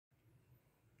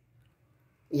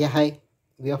Yeah, hi.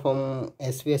 We are from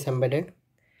svsembedded.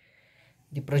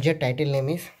 The project title name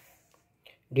is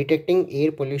Detecting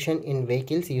Air Pollution in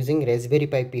Vehicles Using Raspberry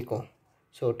Pi Pico.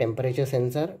 So temperature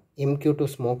sensor, MQ2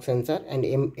 smoke sensor, and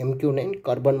MQ9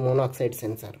 carbon monoxide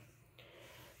sensor.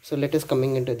 So let us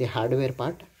coming into the hardware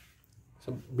part.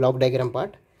 So block diagram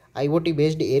part. IoT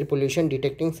based air pollution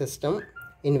detecting system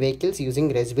in vehicles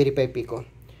using Raspberry Pi Pico.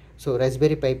 So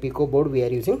Raspberry Pi Pico board we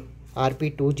are using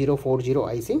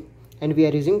RP2040 IC, and we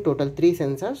are using total 3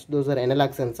 sensors. Those are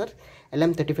analog sensors.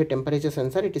 LM35 temperature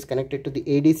sensor, it is connected to the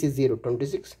ADC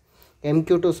 026.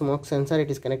 MQ2 smoke sensor,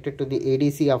 it is connected to the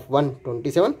ADC of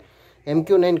 127.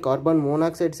 MQ9 carbon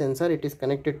monoxide sensor, it is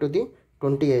connected to the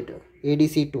 28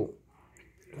 ADC 2.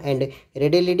 And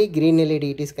red LED, green LED,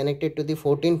 it is connected to the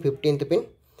 14th 15th pin.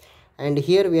 And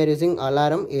here we are using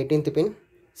alarm 18th pin.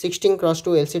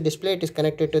 16x2 LCD display, it is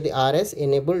connected to the RS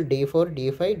enable D4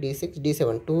 D5 D6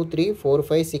 D7 2 3 4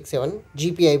 5 6 7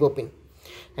 GPIO pin.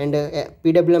 And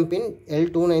PWM pin,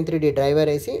 L293D driver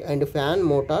IC, and fan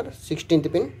motor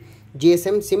 16th pin.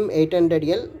 GSM SIM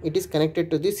 800L, it is connected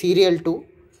to the serial 2.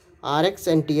 RX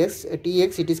and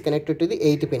TX, it is connected to the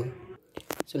 8th pin.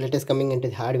 So let us coming into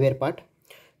the hardware part.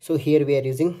 So here we are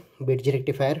using bridge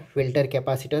rectifier, filter,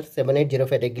 capacitor,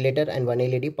 7805 regulator, and 1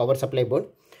 LED power supply board.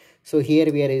 So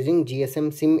here we are using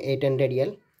GSM SIM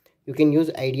 800L. You can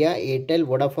use Idea, Airtel,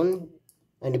 Vodafone,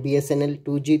 and BSNL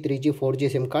 2G, 3G,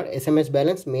 4G SIM card, SMS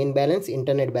balance, main balance,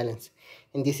 internet balance.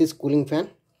 And this is cooling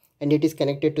fan, and it is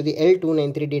connected to the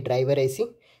L293D driver IC,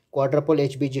 quadrupole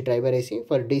HBG driver IC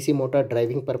for DC motor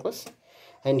driving purpose.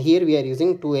 And here we are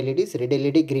using 2 LEDs, red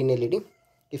LED, green LED.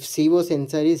 If CO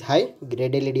sensor is high,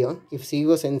 red LED on. If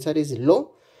CO sensor is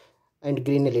low, and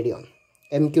green LED on.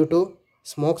 MQ2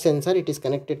 smoke sensor, it is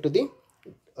connected to the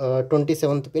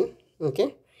 27th pin.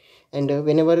 Okay, and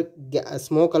whenever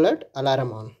smoke alert,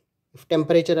 alarm on. If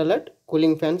temperature alert,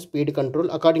 cooling fan speed control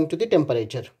according to the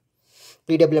temperature.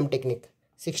 PWM technique,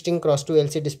 16x2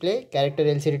 LCD display, character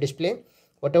LCD display.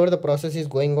 Whatever the process is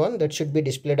going on, that should be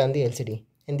displayed on the LCD.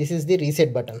 And this is the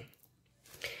reset button.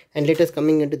 And let us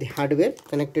coming into the hardware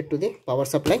connected to the power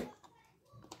supply.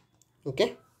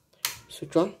 Okay,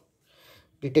 switch on.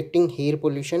 Detecting air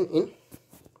pollution in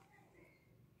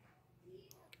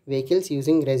vehicles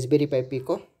using Raspberry Pi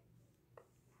Pico.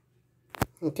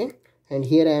 Okay, and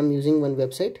here I am using one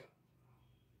website.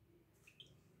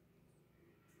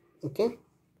 Okay,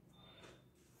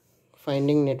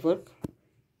 finding network.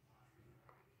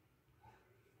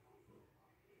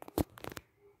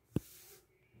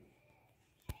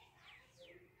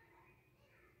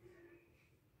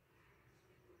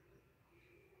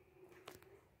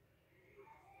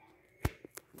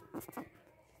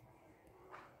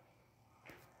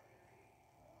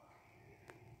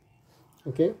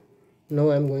 Okay, now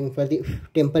I am going for the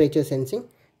temperature sensing.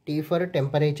 T for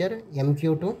temperature,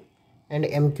 MQ2 and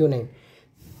MQ9.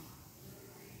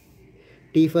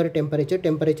 T for temperature,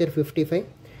 temperature 55,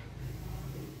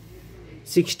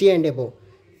 60 and above,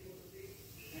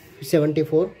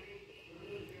 74.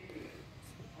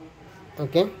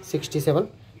 Okay, 67.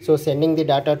 So sending the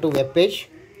data to web page.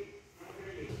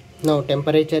 Now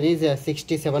temperature is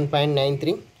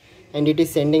 67.93, and it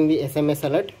is sending the SMS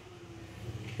alert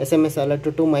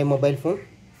to my mobile phone.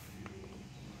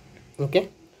 Okay,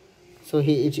 so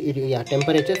yeah,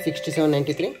 temperature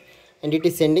 67.93, and it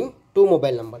is sending 2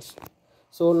 mobile numbers.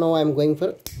 So now I am going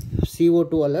for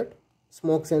CO2 alert,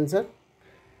 smoke sensor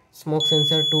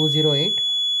 208,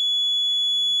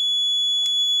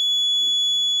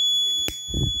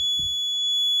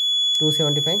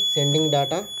 sending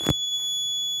data.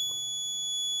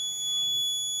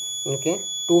 Okay,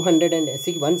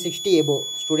 160 above.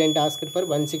 Student asked for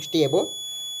 160 above.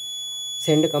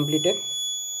 Send completed.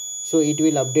 So it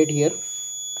will update here.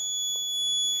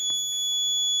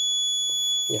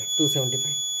 Yeah,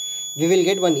 275. We will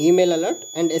get one email alert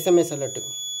and SMS alert.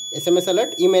 SMS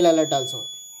alert, email alert also.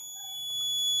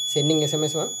 Sending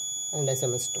SMS 1 and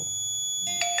SMS 2.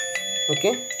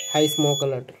 Okay, high smoke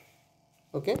alert.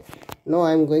 Okay, now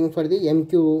I am going for the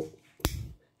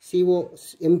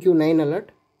MQ9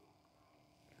 alert.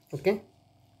 Okay,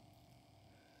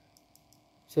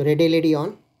 so red LED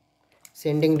on,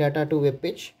 sending data to web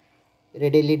page.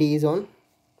 Red LED is on.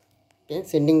 Okay,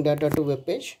 sending data to web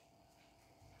page.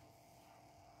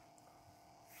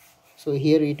 So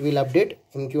here it will update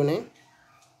MQ9.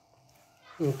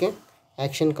 Okay,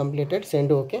 action completed, send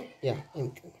OK. Yeah,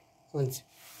 MQ once,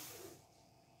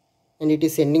 and it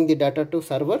is sending the data to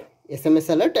server, SMS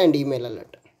alert and email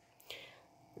alert.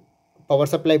 Power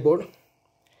supply board,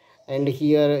 and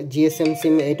here GSM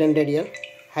SIM 800L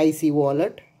high CO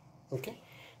alert. Okay,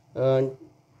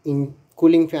 in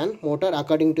cooling fan motor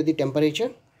according to the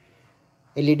temperature,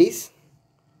 LEDs,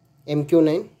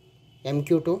 MQ9,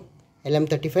 MQ2,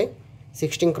 LM35,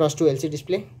 16x2 LCD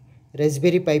display,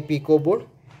 Raspberry Pi Pico board,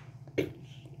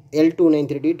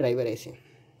 L293D driver IC.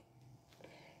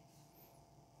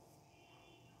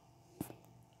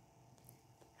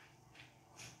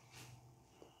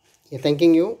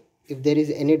 Thanking you. If there is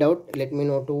any doubt, let me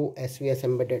know to SVS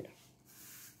Embedded.